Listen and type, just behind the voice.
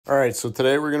All right, so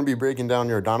today we're going to be breaking down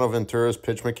Yordano Ventura's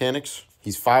pitch mechanics.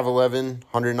 He's 5'11",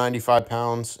 195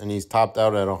 pounds, and he's topped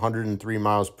out at 103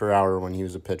 miles per hour when he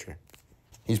was a pitcher.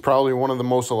 He's probably one of the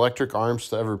most electric arms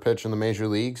to ever pitch in the major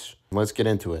leagues. Let's get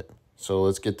into it. So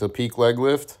let's get the peak leg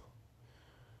lift.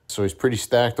 So he's pretty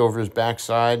stacked over his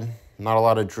backside, not a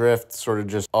lot of drift, sort of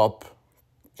just up,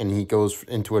 and he goes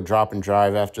into a drop and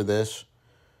drive after this.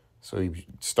 So he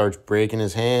starts breaking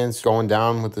his hands, going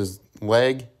down with his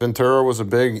leg. Ventura was a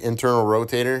big internal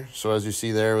rotator. So as you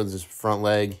see there with his front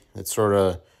leg, it's sort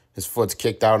of, his foot's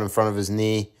kicked out in front of his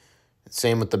knee.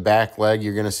 Same with the back leg.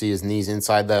 You're going to see his knees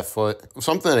inside that foot.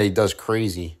 Something that he does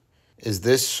crazy is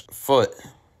this foot.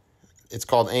 It's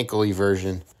called ankle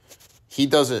eversion. He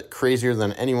does it crazier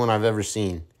than anyone I've ever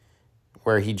seen,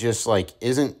 where he just like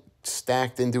isn't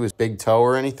stacked into his big toe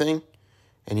or anything,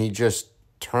 and he just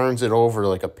turns it over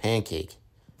like a pancake.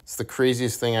 It's the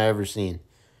craziest thing I've ever seen.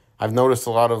 I've noticed a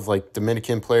lot of like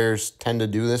Dominican players tend to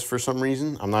do this for some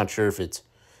reason. I'm not sure if it's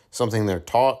something they're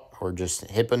taught or just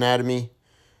hip anatomy,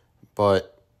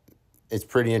 but it's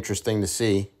pretty interesting to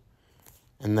see.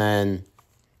 And then,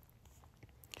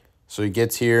 so he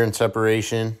gets here in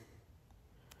separation.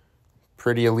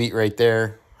 Pretty elite right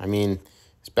there. I mean,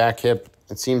 his back hip,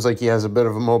 it seems like he has a bit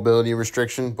of a mobility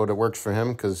restriction, but it works for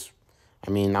him because, I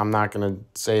mean, I'm not going to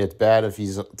say it's bad if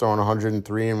he's throwing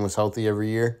 103 and was healthy every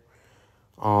year.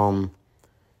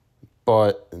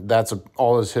 But that's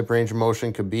all his hip range of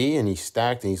motion could be, and he's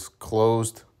stacked, and he's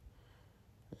closed.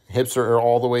 Hips are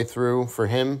all the way through for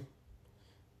him,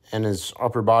 and his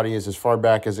upper body is as far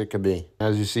back as it could be.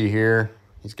 As you see here,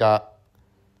 he's got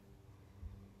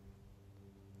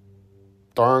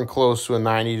darn close to a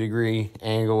 90-degree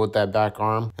angle with that back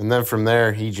arm. And then from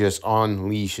there, he just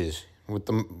unleashes with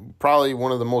probably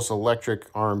one of the most electric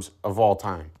arms of all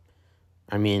time.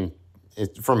 I mean,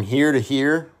 from here to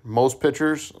here, most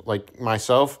pitchers, like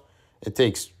myself, it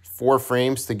takes 4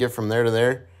 frames to get from there to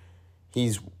there.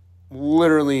 He's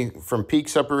literally, from peak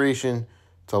separation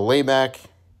to layback,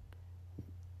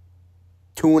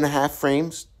 2.5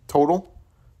 frames total,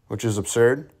 which is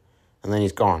absurd. And then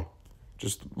he's gone.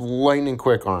 Just lightning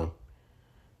quick arm.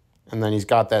 And then he's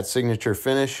got that signature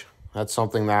finish. That's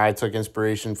something that I took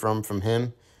inspiration from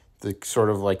him, to sort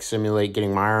of like simulate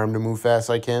getting my arm to move fast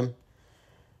like him.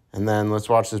 And then let's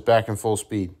watch this back in full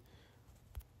speed.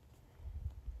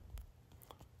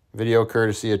 Video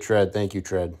courtesy of Tread. Thank you,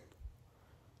 Tread.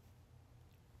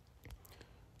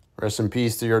 Rest in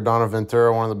peace to Yordano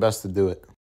Ventura, one of the best to do it.